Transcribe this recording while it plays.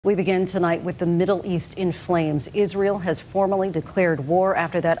We begin tonight with the Middle East in flames. Israel has formally declared war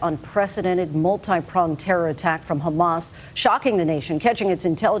after that unprecedented multi-pronged terror attack from Hamas, shocking the nation, catching its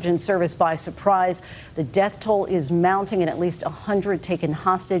intelligence service by surprise. The death toll is mounting and at least 100 taken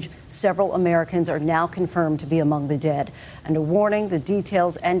hostage. Several Americans are now confirmed to be among the dead. And a warning, the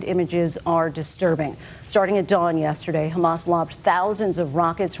details and images are disturbing. Starting at dawn yesterday, Hamas lobbed thousands of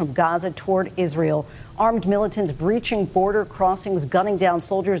rockets from Gaza toward Israel. Armed militants breaching border crossings, gunning down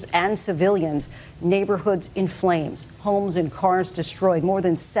soldiers and civilians. Neighborhoods in flames. Homes and cars destroyed. More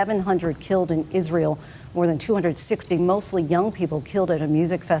than 700 killed in Israel. More than 260, mostly young people, killed at a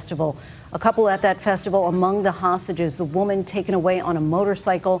music festival. A couple at that festival. Among the hostages, the woman taken away on a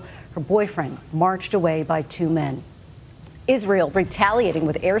motorcycle. Her boyfriend marched away by two men. Israel retaliating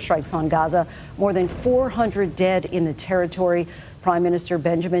with airstrikes on Gaza. More than 400 dead in the territory. Prime Minister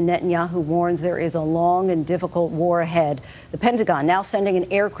Benjamin Netanyahu warns there is a long and difficult war ahead. The Pentagon now sending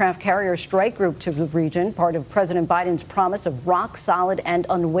an aircraft carrier strike group to the region, part of President Biden's promise of rock-solid and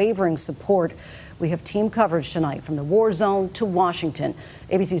unwavering support. We have team coverage tonight from the war zone to Washington.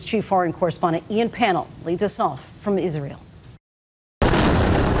 ABC's chief foreign correspondent Ian Pannell leads us off from Israel.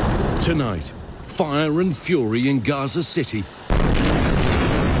 Tonight, fire and fury in Gaza City,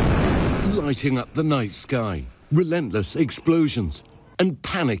 lighting up the night sky. Relentless explosions and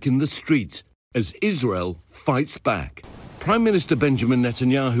panic in the streets as Israel fights back. Prime Minister Benjamin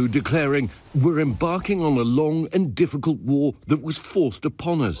Netanyahu declaring, "We're embarking on a long and difficult war that was forced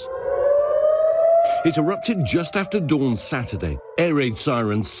upon us." It erupted just after dawn Saturday, air raid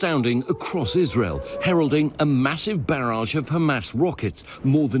sirens sounding across Israel, heralding a massive barrage of Hamas rockets,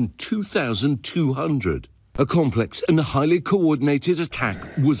 more than 2,200. A complex and highly coordinated attack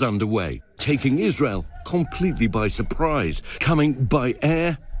was underway, taking Israel completely by surprise, coming by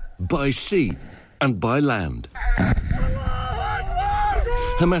air, by sea, and by land.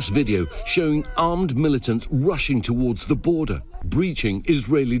 Hamas video showing armed militants rushing towards the border, breaching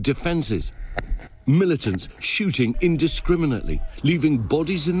Israeli defenses. Militants shooting indiscriminately, leaving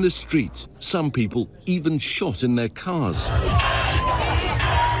bodies in the streets, some people even shot in their cars.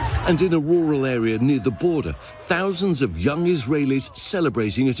 And in a rural area near the border, thousands of young Israelis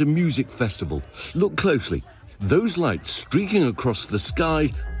celebrating at a music festival. Look closely. Those lights streaking across the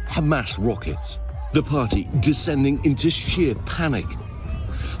sky, Hamas rockets. The party descending into sheer panic.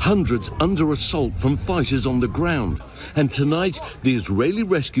 Hundreds under assault from fighters on the ground. And tonight, the Israeli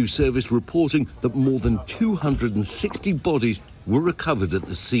Rescue Service reporting that more than 260 bodies were recovered at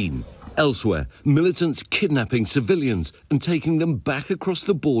the scene. Elsewhere, militants kidnapping civilians and taking them back across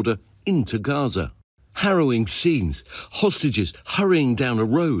the border into Gaza. Harrowing scenes, hostages hurrying down a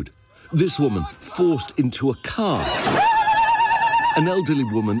road. This woman forced into a car. An elderly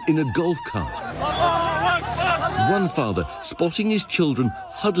woman in a golf cart. One father spotting his children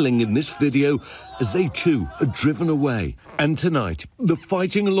huddling in this video as they too are driven away. And tonight, the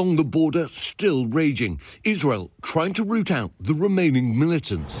fighting along the border still raging. Israel trying to root out the remaining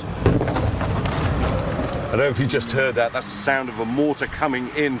militants. I don't know if you just heard that. That's the sound of a mortar coming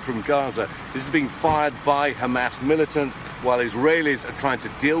in from Gaza. This is being fired by Hamas militants while Israelis are trying to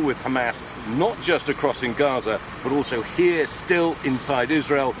deal with Hamas, not just across in Gaza, but also here still inside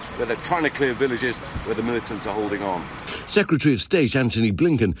Israel, where they're trying to clear villages where the militants are holding on. Secretary of State Antony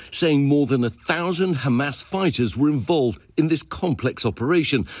Blinken saying more than 1,000 Hamas fighters were involved in this complex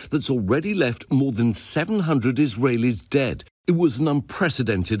operation that's already left more than 700 Israelis dead. It was an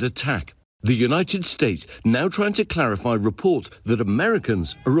unprecedented attack. The United States now trying to clarify reports that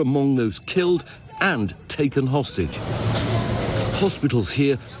Americans are among those killed and taken hostage. Hospitals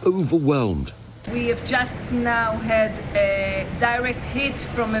here overwhelmed. We have just now had a direct hit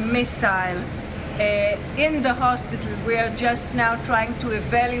from a missile in the hospital. We are just now trying to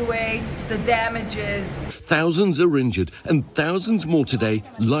evaluate the damages. Thousands are injured and thousands more today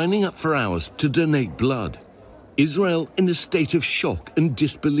lining up for hours to donate blood. Israel in a state of shock and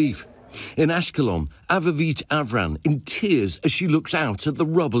disbelief. In Ashkelon, Avavit Avran in tears as she looks out at the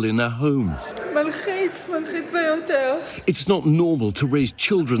rubble in her home. It's not normal to raise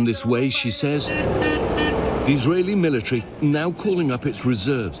children this way, she says. The Israeli military now calling up its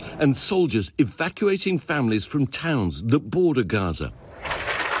reserves and soldiers evacuating families from towns that border Gaza.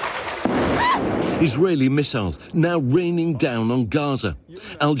 Israeli missiles now raining down on Gaza.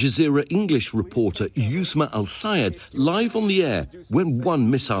 Al Jazeera English reporter Yusma Al-Sayed live on the air when one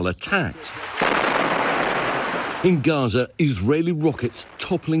missile attacked. In Gaza, Israeli rockets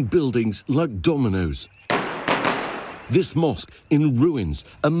toppling buildings like dominoes. This mosque in ruins,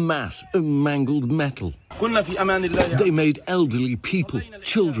 a mass of mangled metal. They made elderly people,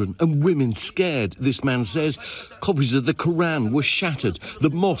 children and women scared, this man says. Copies of the Quran were shattered. The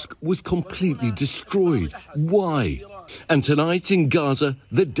mosque was completely destroyed. Why? And tonight in Gaza,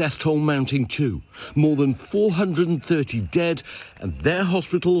 the death toll mounting too. More than 430 dead, and their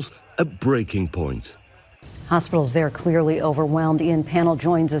hospitals at breaking point. Hospitals there clearly overwhelmed. Ian Panel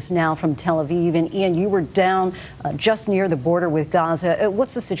joins us now from Tel Aviv. And Ian, you were down just near the border with Gaza.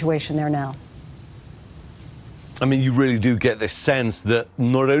 What's the situation there now? I mean, you really do get this sense that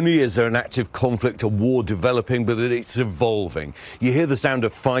not only is there an active conflict, a war developing, but that it's evolving. You hear the sound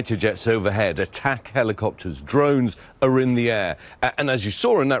of fighter jets overhead, attack helicopters, drones are in the air. And as you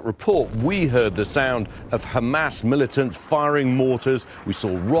saw in that report, we heard the sound of Hamas militants firing mortars. We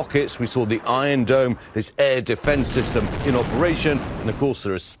saw rockets, we saw the Iron Dome, this air defense system in operation. And of course,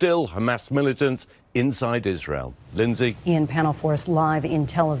 there are still Hamas militants inside Israel. Lindsay? Ian Panel for us live in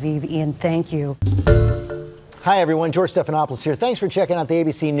Tel Aviv. Ian, thank you. Hi, everyone. George Stephanopoulos here. Thanks for checking out the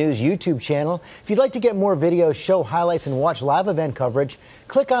ABC News YouTube channel. If you'd like to get more videos, show highlights, and watch live event coverage,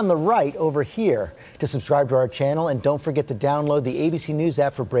 click on the right over here to subscribe to our channel. And don't forget to download the ABC News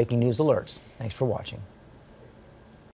app for breaking news alerts. Thanks for watching.